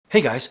Hey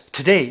guys,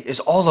 today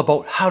is all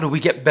about how do we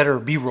get better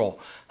B-roll.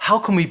 How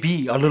can we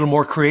be a little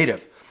more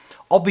creative?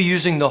 I'll be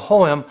using the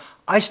Hohem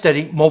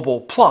iSteady Mobile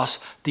Plus,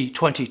 the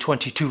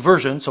 2022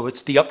 version, so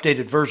it's the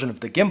updated version of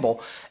the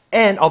gimbal,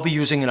 and I'll be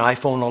using an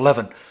iPhone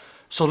 11.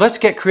 So let's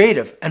get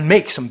creative and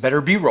make some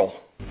better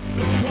B-roll.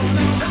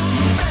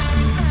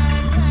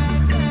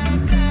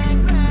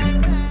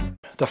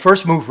 The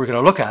first move we're going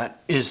to look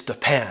at is the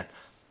pan.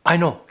 I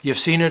know, you've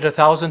seen it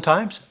 1,000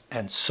 times,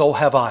 and so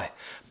have I.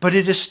 But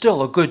it is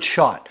still a good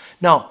shot.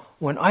 Now,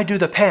 when I do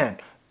the pan,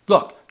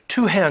 look,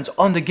 two hands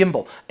on the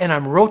gimbal, and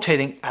I'm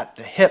rotating at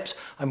the hips.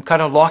 I'm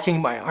kind of locking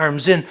my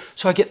arms in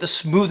so I get the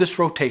smoothest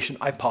rotation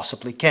I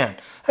possibly can.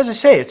 As I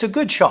say, it's a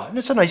good shot, and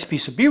it's a nice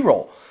piece of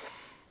B-roll.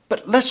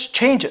 But let's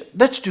change it.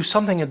 Let's do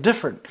something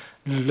different.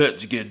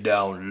 Let's get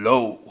down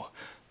low.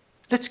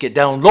 Let's get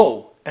down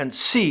low and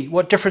see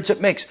what difference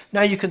it makes.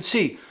 Now you can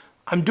see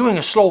I'm doing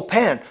a slow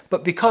pan,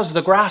 but because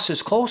the grass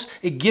is close,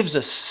 it gives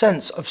a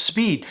sense of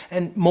speed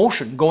and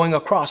motion going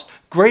across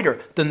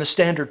greater than the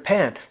standard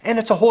pan. And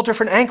it's a whole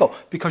different angle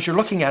because you're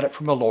looking at it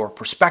from a lower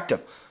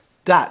perspective.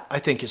 That, I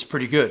think, is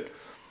pretty good.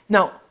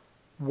 Now,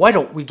 why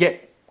don't we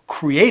get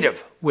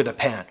creative with a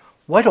pan?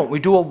 Why don't we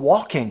do a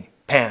walking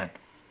pan?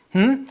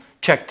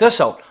 Check this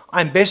out.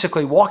 I'm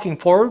basically walking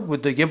forward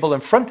with the gimbal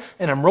in front,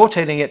 and I'm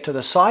rotating it to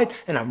the side,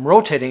 and I'm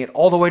rotating it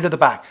all the way to the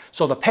back.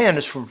 So the pan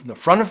is from the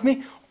front of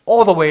me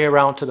all the way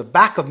around to the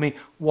back of me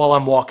while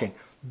I'm walking.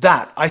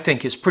 That, I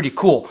think, is pretty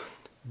cool.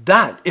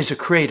 That is a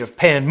creative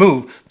pan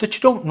move that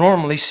you don't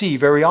normally see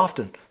very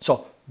often.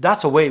 So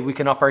that's a way we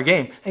can up our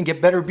game and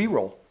get better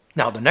B-roll.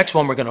 Now, the next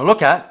one we're going to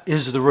look at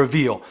is the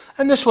reveal.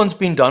 And this one's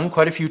been done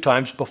quite a few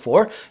times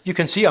before. You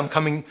can see I'm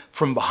coming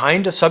from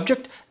behind a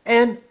subject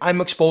and I'm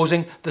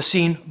exposing the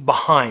scene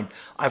behind.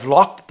 I've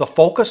locked the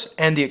focus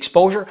and the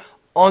exposure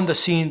on the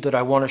scene that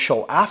I want to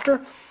show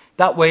after.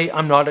 That way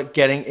I'm not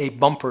getting a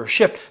bumper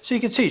shift. So you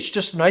can see it's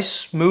just a nice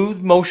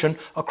smooth motion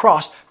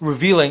across,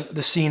 revealing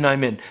the scene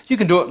I'm in. You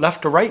can do it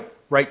left to right,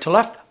 right to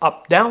left,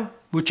 up, down,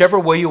 whichever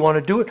way you want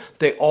to do it,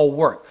 they all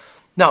work.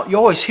 Now you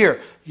always hear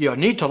you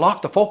need to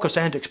lock the focus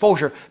and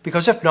exposure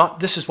because if not,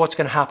 this is what's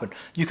going to happen.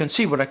 You can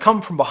see when I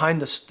come from behind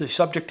the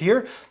subject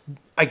here,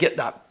 I get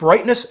that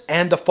brightness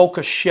and the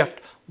focus shift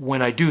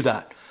when I do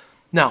that.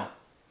 Now,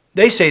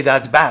 they say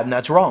that's bad and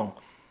that's wrong,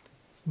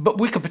 but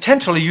we could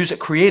potentially use it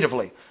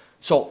creatively.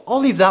 So I'll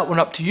leave that one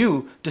up to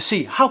you to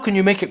see how can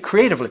you make it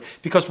creatively,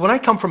 because when I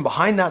come from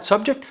behind that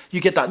subject,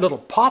 you get that little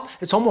pop.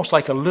 It's almost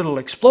like a little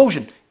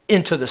explosion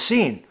into the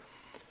scene.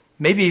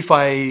 Maybe if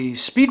I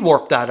speed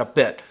warp that a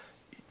bit,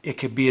 it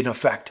could be an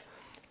effect.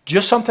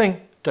 Just something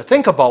to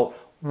think about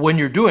when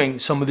you're doing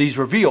some of these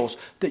reveals,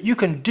 that you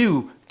can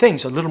do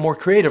things a little more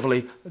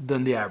creatively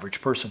than the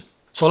average person.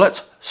 So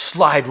let's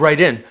slide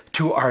right in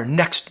to our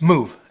next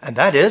move, and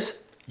that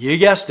is, you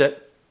guessed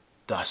it,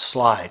 the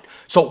slide.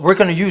 So we're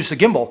going to use the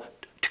gimbal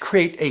to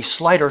create a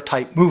slider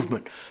type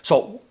movement.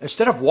 So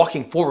instead of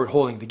walking forward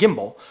holding the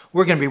gimbal,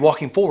 we're going to be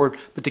walking forward,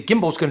 but the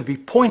gimbal is going to be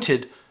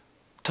pointed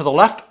to the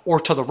left or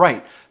to the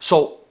right.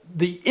 So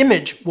the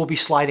image will be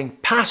sliding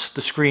past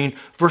the screen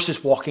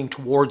versus walking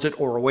towards it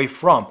or away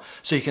from.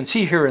 So you can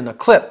see here in the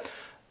clip,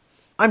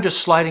 I'm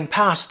just sliding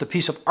past the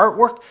piece of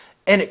artwork,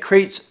 and it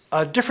creates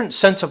a different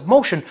sense of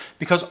motion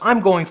because I'm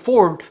going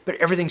forward, but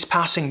everything's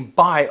passing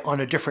by on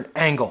a different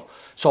angle.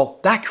 So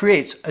that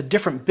creates a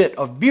different bit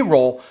of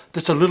B-roll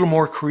that's a little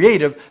more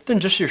creative than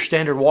just your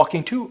standard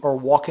walking to or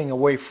walking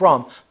away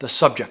from the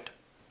subject.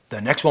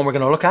 The next one we're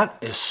going to look at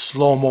is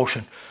slow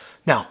motion.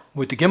 Now,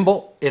 with the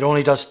gimbal, it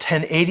only does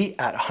 1080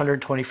 at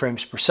 120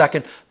 frames per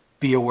second.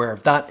 Be aware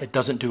of that. It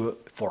doesn't do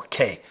it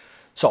 4K.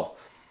 So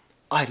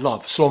I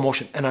love slow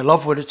motion, and I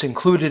love when it's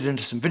included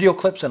into some video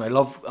clips, and I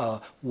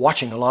love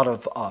watching a lot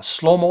of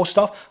slow-mo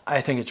stuff. I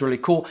think it's really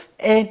cool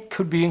and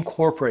could be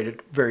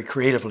incorporated very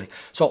creatively.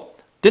 So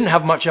didn't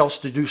have much else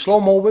to do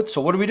slow-mo with, so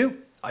what do?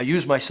 I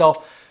use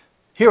myself.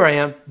 Here I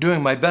am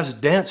doing my best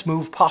dance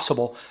move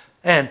possible,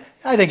 and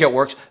I think it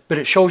works, but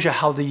it shows you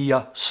how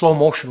the slow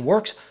motion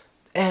works.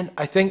 And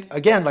I think,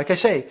 again, like I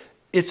say,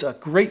 it's a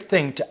great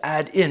thing to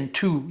add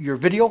into your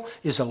video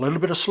is a little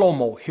bit of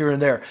slow-mo here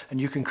and there, and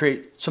you can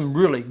create some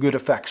really good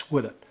effects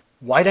with it.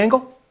 Wide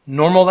angle,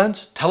 normal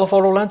lens,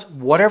 telephoto lens,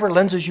 whatever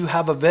lenses you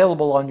have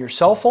available on your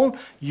cell phone,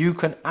 you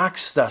can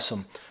access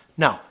them.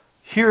 Now,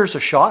 here's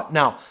a shot.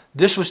 Now,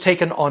 this was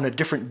taken on a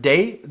different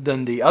day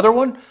than the other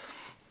one.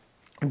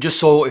 Just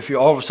so if you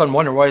all of a sudden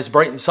wonder why it's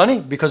bright and sunny,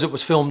 because it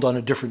was filmed on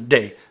a different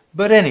day.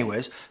 But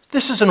anyways,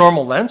 this is a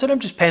normal lens, and I'm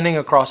just panning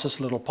across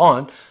this little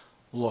pond.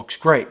 Looks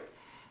great.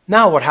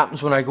 Now what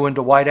happens when I go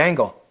into wide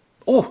angle?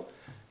 Oh,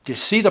 do you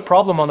see the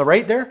problem on the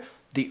right there?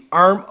 The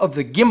arm of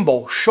the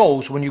gimbal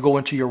shows when you go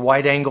into your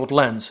wide angled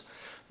lens.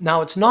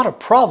 Now it's not a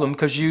problem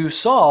because you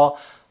saw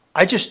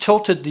I just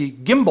tilted the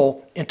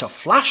gimbal into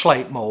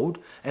flashlight mode,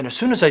 and as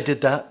soon as I did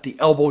that, the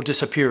elbow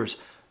disappears.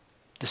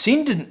 The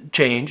scene didn't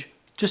change,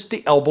 just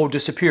the elbow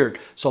disappeared.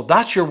 So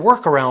that's your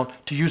workaround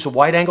to use a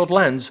wide-angled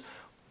lens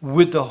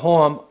with the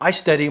Hohem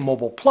iSteady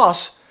Mobile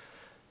Plus.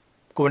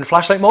 Go into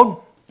flashlight mode,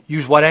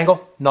 use wide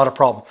angle, not a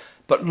problem.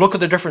 But look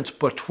at the difference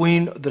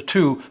between the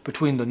two,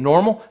 between the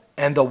normal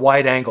and the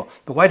wide angle.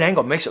 The wide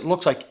angle makes it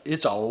look like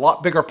it's a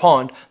lot bigger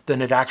pond than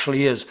it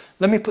actually is.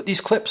 Let me put these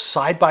clips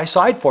side by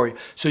side for you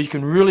so you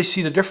can really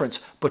see the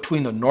difference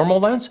between the normal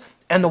lens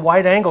and the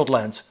wide angled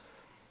lens.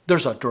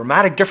 There's a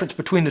dramatic difference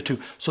between the two.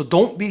 So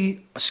don't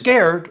be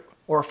scared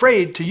or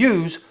afraid to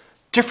use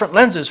different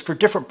lenses for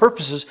different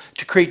purposes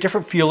to create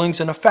different feelings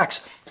and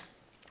effects.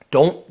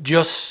 Don't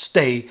just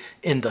stay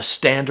in the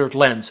standard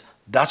lens.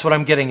 That's what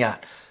I'm getting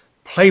at.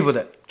 Play with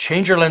it.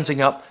 Change your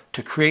lensing up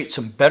to create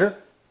some better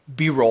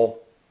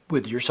B-roll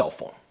with your cell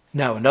phone.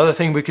 Now, another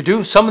thing we could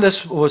do, some of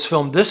this was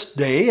filmed this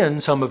day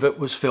and some of it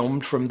was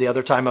filmed from the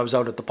other time I was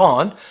out at the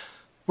pond.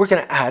 We're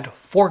going to add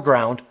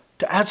foreground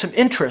to add some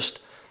interest.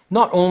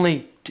 Not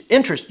only to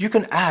interest, you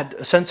can add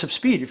a sense of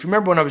speed. If you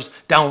remember when I was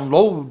down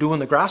low doing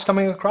the grass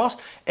coming across,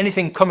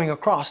 anything coming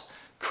across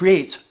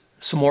creates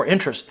some more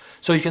interest.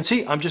 So you can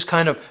see I'm just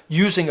kind of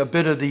using a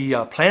bit of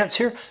the plants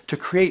here to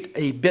create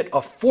a bit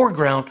of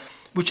foreground,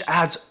 which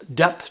adds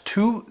depth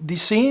to the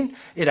scene.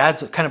 It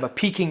adds a kind of a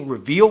peaking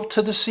reveal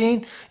to the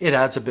scene. It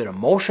adds a bit of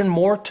motion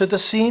more to the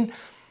scene.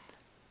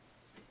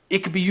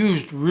 It could be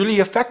used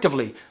really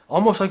effectively,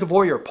 almost like a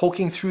voyeur,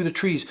 poking through the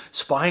trees,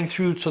 spying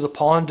through to the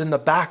pond in the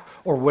back,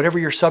 or whatever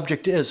your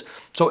subject is.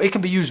 So it can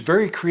be used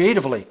very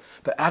creatively,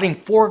 but adding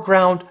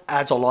foreground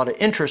adds a lot of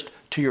interest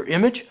to your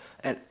image,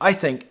 and I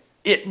think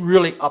it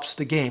really ups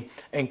the game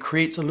and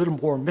creates a little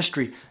more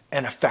mystery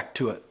and effect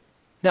to it.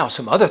 Now,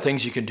 some other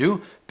things you can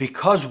do,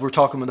 because we're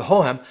talking with the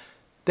Hohem,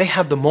 they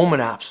have the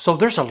moment apps. So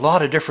there's a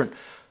lot of different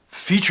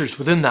features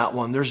within that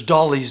one. There's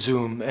dolly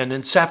zoom and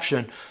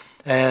inception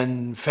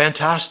and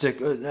fantastic.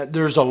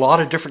 There's a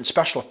lot of different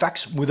special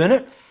effects within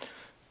it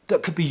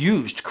that could be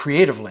used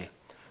creatively.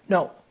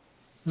 Now,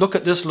 look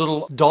at this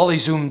little dolly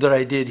zoom that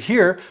I did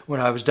here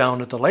when I was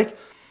down at the lake.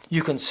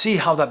 You can see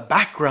how that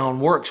background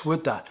works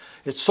with that.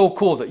 It's so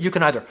cool that you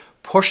can either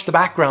push the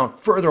background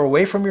further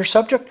away from your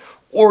subject,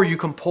 or you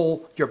can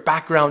pull your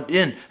background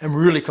in and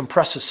really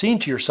compress the scene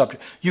to your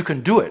subject. You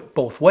can do it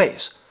both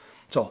ways.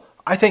 So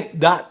I think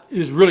that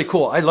is really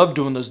cool. I love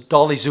doing this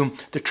dolly zoom.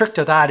 The trick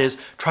to that is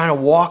trying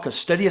to walk as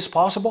steady as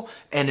possible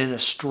and in a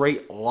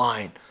straight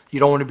line. You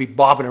don't want to be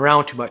bobbing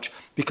around too much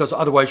because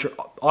otherwise your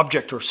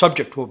object or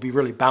subject will be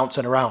really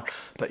bouncing around.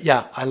 But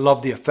yeah, I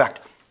love the effect.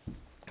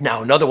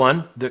 Now, another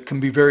one that can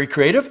be very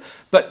creative,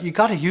 but you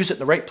got to use it in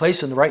the right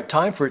place and the right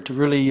time for it to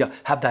really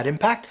have that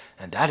impact,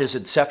 and that is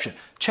inception.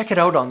 Check it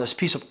out on this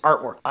piece of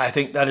artwork. I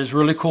think that is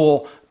really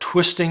cool.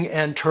 Twisting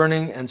and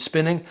turning and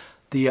spinning.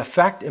 The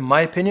effect, in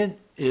my opinion,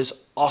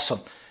 is awesome.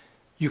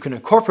 You can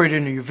incorporate it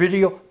into your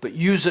video, but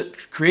use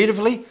it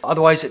creatively.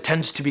 Otherwise, it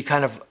tends to be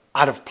kind of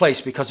out of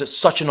place because it's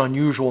such an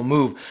unusual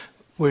move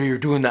where you're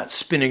doing that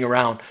spinning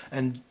around.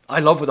 And I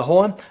love with the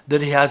Hohem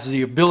that he has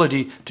the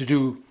ability to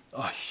do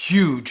a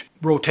huge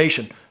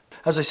rotation.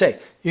 As I say,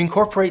 you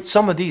incorporate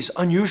some of these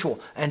unusual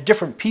and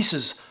different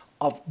pieces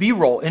of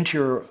B-roll into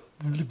your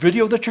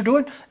video that you're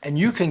doing, and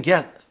you can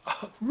get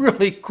a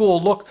really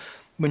cool look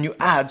when you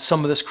add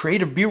some of this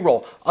creative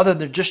B-roll other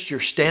than just your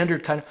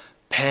standard kind of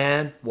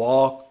pan,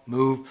 walk,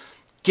 move.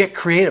 Get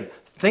creative.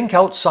 Think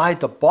outside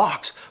the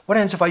box. What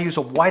happens if I use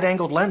a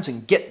wide-angled lens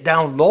and get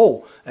down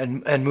low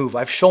and move?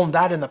 I've shown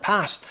that in the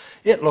past.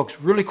 It looks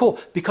really cool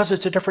because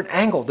it's a different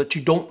angle that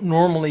you don't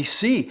normally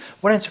see.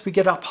 What happens if we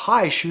get up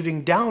high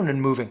shooting down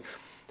and moving?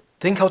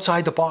 Think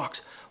outside the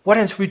box. What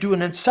happens if we do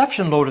an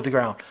inception low to the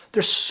ground?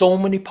 There's so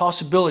many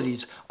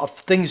possibilities of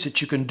things that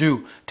you can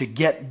do to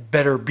get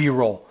better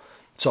B-roll.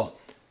 So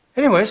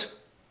anyways,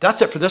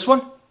 that's it for this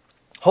one.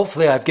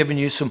 Hopefully I've given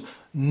you some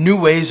new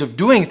ways of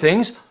doing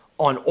things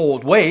on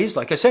old ways.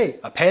 Like I say,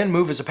 a pan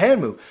move is a pan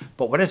move.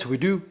 But what happens if we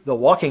do the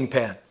walking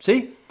pan?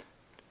 See?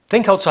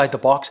 Think outside the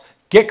box.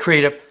 Get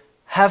creative.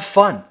 Have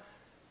fun.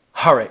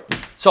 All right.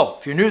 So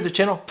if you're new to the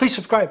channel, please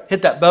subscribe.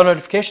 Hit that bell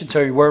notification so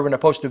you're aware when I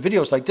post new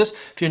videos like this.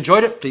 If you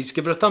enjoyed it, please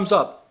give it a thumbs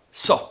up.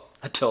 So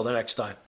until the next time.